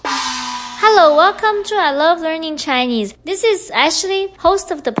Hello, welcome to I Love Learning Chinese. This is Ashley, host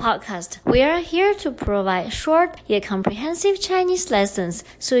of the podcast. We are here to provide short yet comprehensive Chinese lessons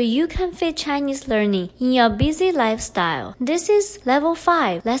so you can fit Chinese learning in your busy lifestyle. This is Level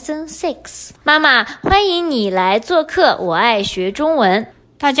 5, Lesson 6. 妈妈，欢迎你来做客，我爱学中文。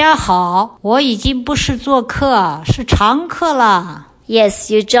大家好，我已经不是做客，是常客了。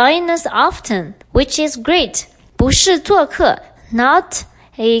Yes, you join us often, which is great. 不是做客 not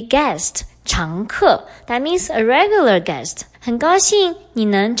a guest, 常客 that means a regular guest. 很高兴你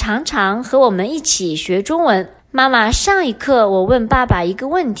能常常和我们一起学中文。妈妈，上一课我问爸爸一个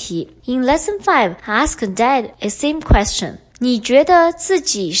问题。In lesson 5, I asked Dad a same question. 你觉得自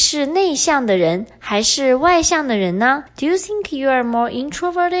己是内向的人还是外向的人呢？ Do you think you are more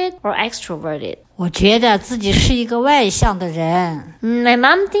introverted or extroverted? 我觉得自己是一个外向的人。My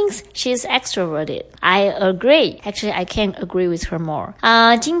mom thinks she is extroverted. I agree. Actually, I can't agree with her more.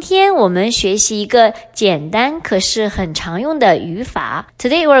 今天我们学习一个简单可是很常用的语法。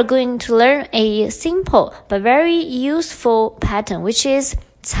Today we're going to learn a simple but very useful pattern, which is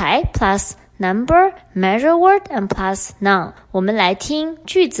才 plus number, measure word, and plus noun. 我们来听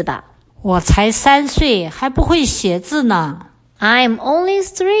句子吧。我才3岁，还不会写字呢。I'm only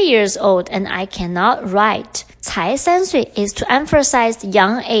 3 years old and I cannot write. 才3岁 is to emphasize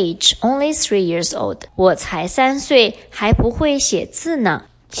young age, only 3 years old. 我才3岁，还不会写字呢。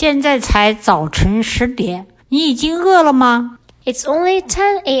现在才早晨10点，你已经饿了吗？ It's only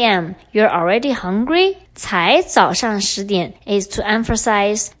 10 a.m. You're already hungry? 才早上10点 is to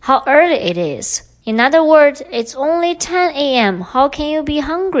emphasize how early it is. In other words, it's only 10 a.m. How can you be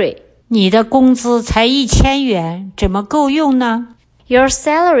hungry? 你的工资才1000元，怎么够用呢？ Your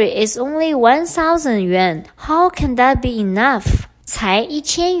salary is only 1,000 yuan. How can that be enough? 才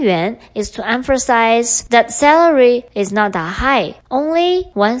1000元 is to emphasize that salary is not that high. Only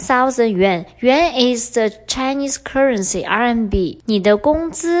 1,000 yuan. Yuan is the Chinese currency, RMB. 你的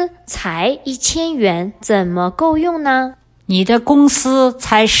工资才1000元，怎么够用呢？你的公司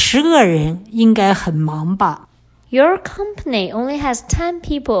才10个人，应该很忙吧？ Your company only has 10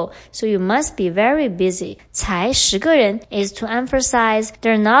 people, so you must be very busy. 才10个人 is to emphasize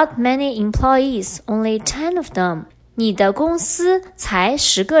there are not many employees, only 10 of them. 你的公司才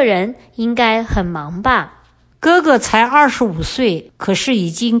10个人，应该很忙吧？哥哥才25岁，可是已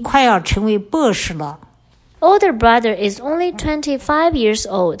经快要成为博士了。Older brother is only 25 years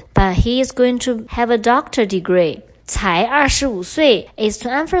old, but he is going to have a doctor degree. 才25岁 is to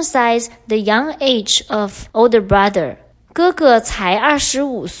emphasize the young age of older brother. 哥哥才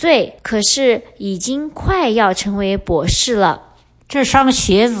25岁，可是已经快要成为博士了。这双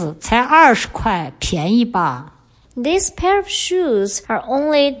鞋子才20块，便宜吧？ This pair of shoes are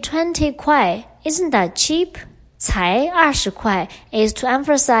only 20 kuai. Isn't that cheap? 才20块 is to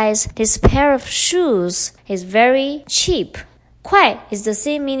emphasize this pair of shoes is very cheap. 块 is the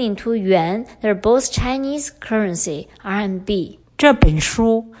same meaning to yuan. They're both Chinese currency, RMB. 这本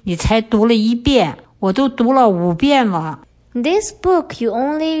书你才读了1遍，我都读了5遍了。This book you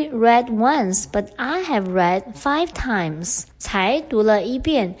only read once, but I have read 5 times. 才读了1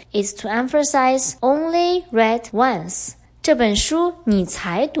遍 is to emphasize only read once. 这本书你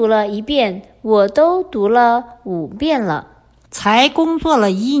才读了1遍，我都读了5遍了。才工作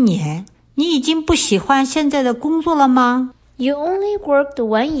了1年，你已经不喜欢现在的工作了吗？ You only worked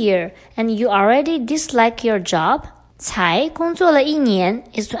 1 year and you already dislike your job? 才工作了1年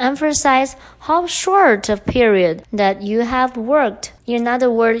is to emphasize how short a period that you have worked. In other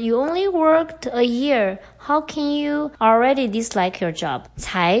words, you only worked a year. How can you already dislike your job?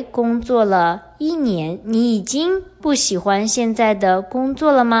 才工作了1年，你已经不喜欢现在的工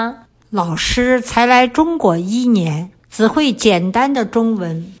作了吗？老师才来中国1年，只会简单的中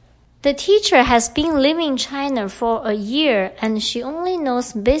文。The teacher has been living in China for a year and she only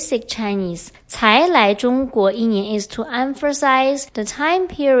knows basic Chinese. 才来中国1年 is to emphasize the time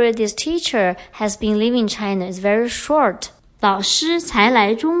period this teacher has been living in China is very short. 老师才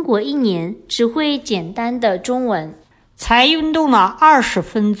来中国1年，只会简单的中文。才运动了20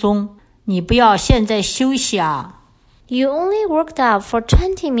分钟，你不要现在休息啊。You only worked out for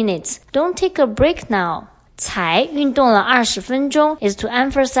 20 minutes. Don't take a break now. 才运动了20分钟 is to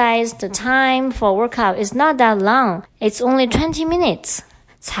emphasize the time for workout is not that long. It's only 20 minutes.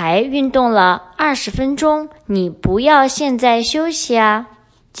 才运动了20分钟，你不要现在休息啊。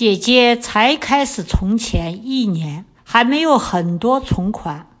姐姐才开始存钱1年，还没有很多存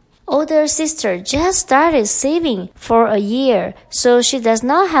款。Older sister just started saving for a year, so she does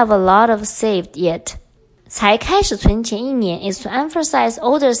not have a lot of saved yet. 才开始存钱1年 is to emphasize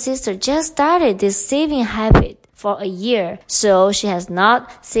older sister just started this saving habit for a year, so she has not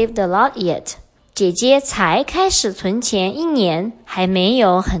saved a lot yet. 姐姐才开始存钱1年，还没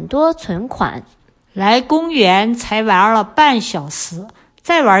有很多存款。来公园才玩了半小时，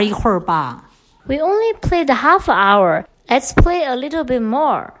再玩一会儿吧。We only played half an hour. Let's play a little bit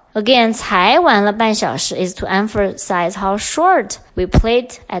more. Again, 才玩了半小时 is to emphasize how short we played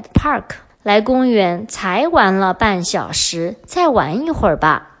at the park. 来公园才玩了半小时，再玩一会儿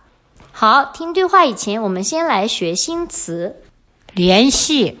吧。好，听对话以前，我们先来学新词。联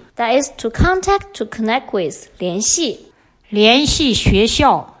系 That is to contact, to connect with. 联系。联系学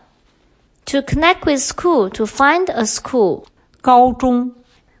校。To connect with school, to find a school. 高中。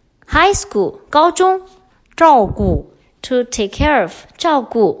High school, 高中。照顾。To take care of, 照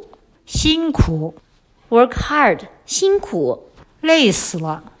顾。辛苦。Work hard, 辛苦。累死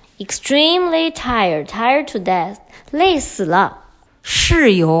了。Extremely tired, tired to death. 累死了。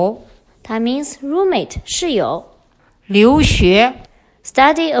室友。That means roommate, 室友。留学。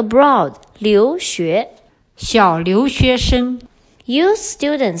Study abroad, 留学。小留学生。Youth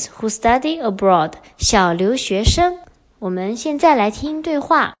students who study abroad, 小留学生。我们现在来听对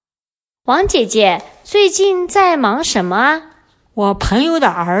话。王姐姐，最近在忙什么啊？我朋友的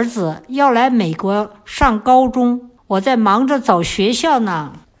儿子要来美国上高中，我在忙着找学校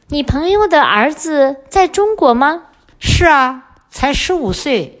呢。你朋友的儿子在中国吗？是啊，才15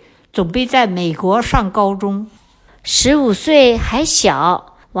岁，准备在美国上高中。15岁还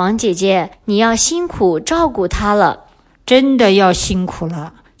小，王姐姐，你要辛苦照顾他了。真的要辛苦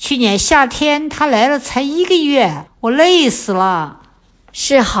了。去年夏天他来了才1个月，我累死了。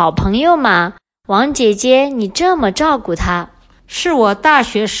是好朋友吗？王姐姐，你这么照顾他。是我大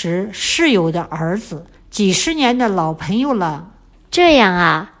学时室友的儿子，几十年的老朋友了。这样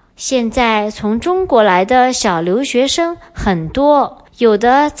啊，现在从中国来的小留学生很多，有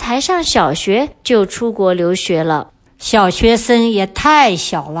的才上小学就出国留学了。小学生也太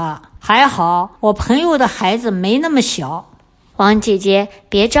小了，还好我朋友的孩子没那么小。王姐姐，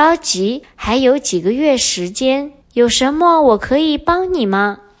别着急，还有几个月时间，有什么我可以帮你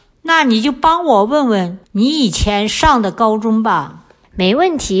吗？那你就帮我问问你以前上的高中吧。没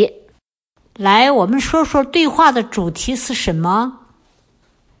问题。来，我们说说对话的主题是什么？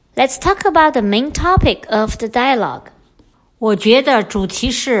 Let's talk about the main topic of the dialogue. 我觉得主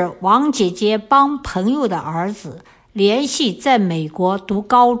题是王姐姐帮朋友的儿子联系在美国读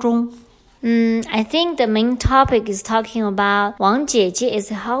高中。I think the main topic is talking about Wang Jieje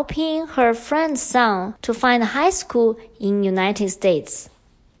is helping her friend's son to find a high school in United States.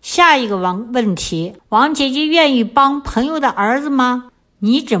 下一个问题，王姐姐愿意帮朋友的儿子吗？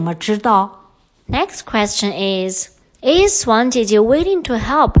你怎么知道？ Next question is Wang Jieje willing to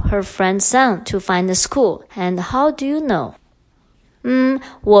help her friend's son to find a school? And how do you know?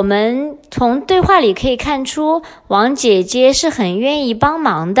 我们从对话里可以看出，王姐姐是很愿意帮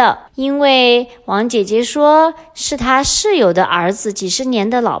忙的，因为王姐姐说是她室友的儿子，几十年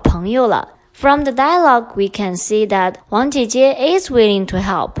的老朋友了。From the dialogue, we can see that Wang Jieje is willing to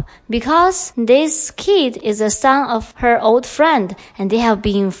help because this kid is the son of her old friend and they have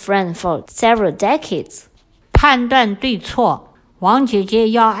been friends for several decades. 判断对错，王姐姐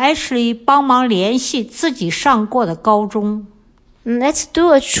要 Ashley 帮忙联系自己上过的高中。Let's do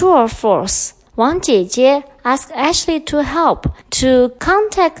a true or false. 王姐姐 asked Ashley to help to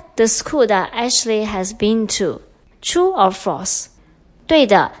contact the school that Ashley has been to. True or false? 对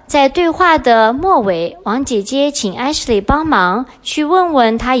的，在对话的末尾，王姐姐请 Ashley 帮忙去问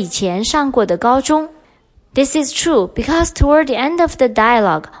问她以前上过的高中。This is true because toward the end of the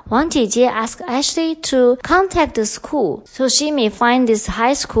dialogue, 王姐姐 asked Ashley to contact the school so she may find this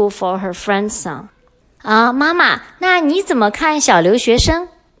high school for her friend's son. 妈妈，那你怎么看小留学生？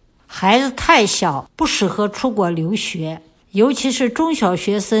孩子太小，不适合出国留学，尤其是中小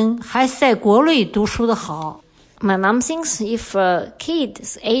学生，还是在国内读书的好。My mom thinks if a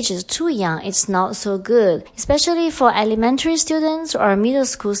kid's age is too young, it's not so good. Especially for elementary students or middle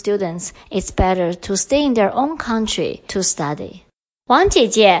school students, it's better to stay in their own country to study. 王姐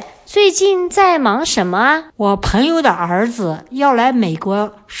姐，最近在忙什么啊？我朋友的儿子要来美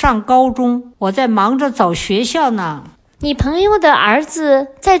国上高中，我在忙着找学校呢。你朋友的儿子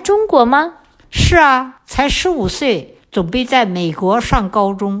在中国吗？是啊，才15岁，准备在美国上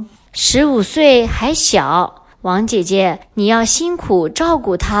高中。15岁还小。王姐姐，你要辛苦照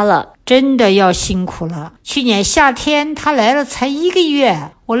顾他了。真的要辛苦了。去年夏天他来了才1个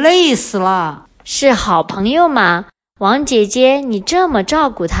月，我累死了。是好朋友吗？王姐姐，你这么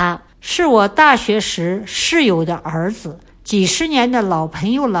照顾他。是我大学时室友的儿子，几十年的老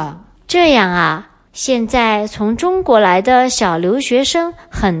朋友了。这样啊，现在从中国来的小留学生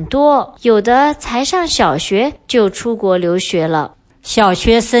很多，有的才上小学就出国留学了。小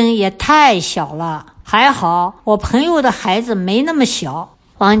学生也太小了，还好我朋友的孩子没那么小。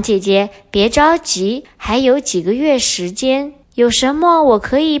王姐姐，别着急，还有几个月时间，有什么我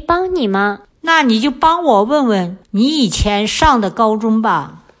可以帮你吗？那你就帮我问问你以前上的高中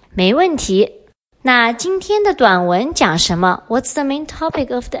吧。没问题。那今天的短文讲什么？ What's the main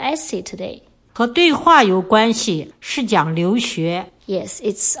topic of the essay today? 和对话有关系，是讲留学。 Yes,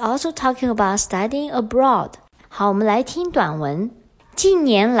 it's also talking about studying abroad. 好，我们来听短文。近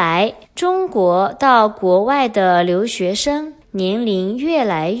年来，中国到国外的留学生年龄越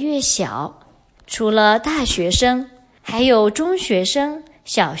来越小，除了大学生，还有中学生、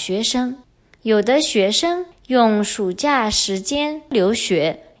小学生。有的学生用暑假时间留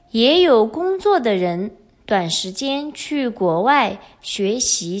学，也有工作的人短时间去国外学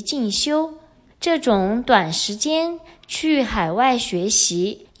习进修。这种短时间去海外学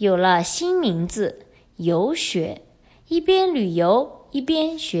习有了新名字，游学，一边旅游一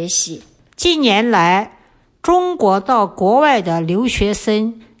边学习。近年来，中国到国外的留学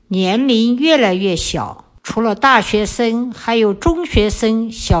生年龄越来越小，除了大学生，还有中学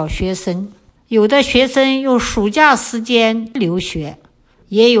生、小学生。有的学生用暑假时间留学，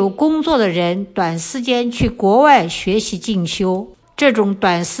也有工作的人短时间去国外学习进修。这种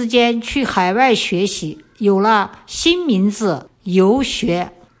短时间去海外学习有了新名字，游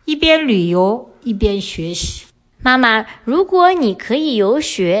学，一边旅游一边学习。妈妈，如果你可以游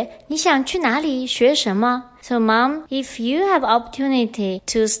学，你想去哪里学什么？ So Mom, if you have opportunity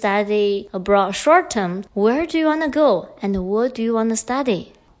to study abroad short term, where do you want to go and what do you want to study?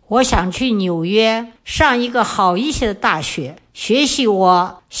 我想去纽约上一个好一些的大学，学习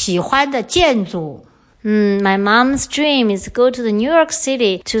我喜欢的建筑。My mom's dream is to go to the New York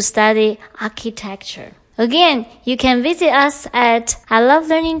City to study architecture. Again, you can visit us at I Love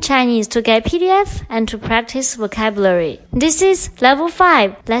Learning Chinese to get PDF and to practice vocabulary. This is Level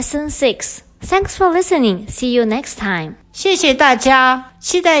 5, Lesson 6. Thanks for listening. See you next time. 谢谢大家，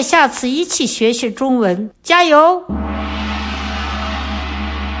期待下次一起学习中文，加油！